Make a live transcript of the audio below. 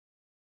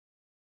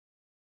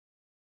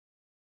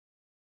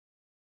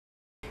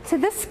So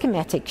this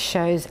schematic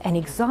shows an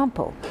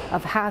example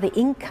of how the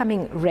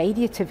incoming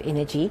radiative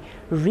energy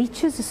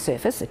reaches the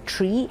surface, a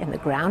tree and the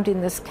ground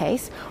in this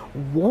case,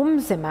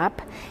 warms them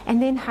up,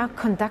 and then how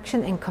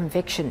conduction and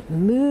convection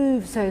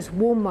moves those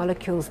warm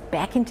molecules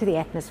back into the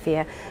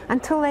atmosphere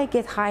until they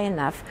get high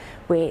enough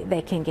where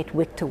they can get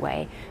whipped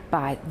away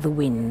by the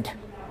wind.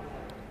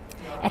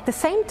 At the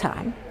same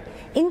time,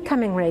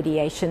 incoming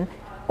radiation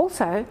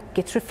also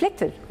gets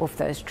reflected off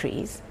those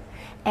trees,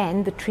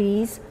 and the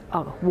trees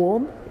are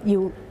warm,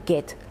 you'll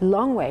get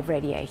long-wave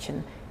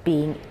radiation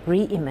being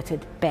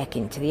re-emitted back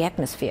into the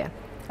atmosphere,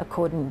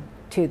 according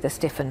to the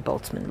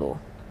Stefan-Boltzmann law.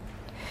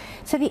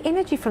 So the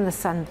energy from the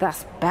sun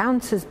thus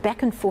bounces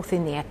back and forth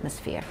in the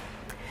atmosphere.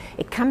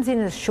 It comes in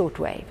as short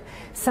wave.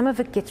 Some of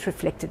it gets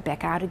reflected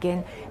back out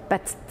again,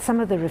 but some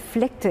of the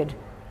reflected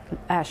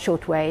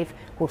short wave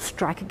will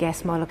strike a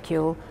gas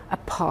molecule, a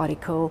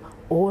particle,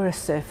 or a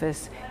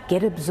surface,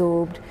 get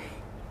absorbed.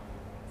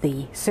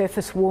 The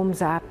surface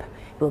warms up,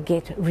 we'll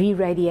get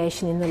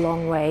re-radiation in the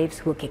long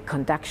waves, we'll get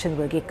conduction,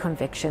 we'll get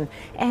convection,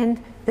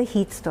 and the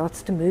heat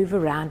starts to move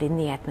around in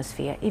the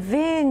atmosphere,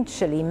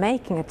 eventually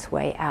making its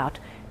way out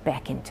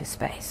back into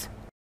space.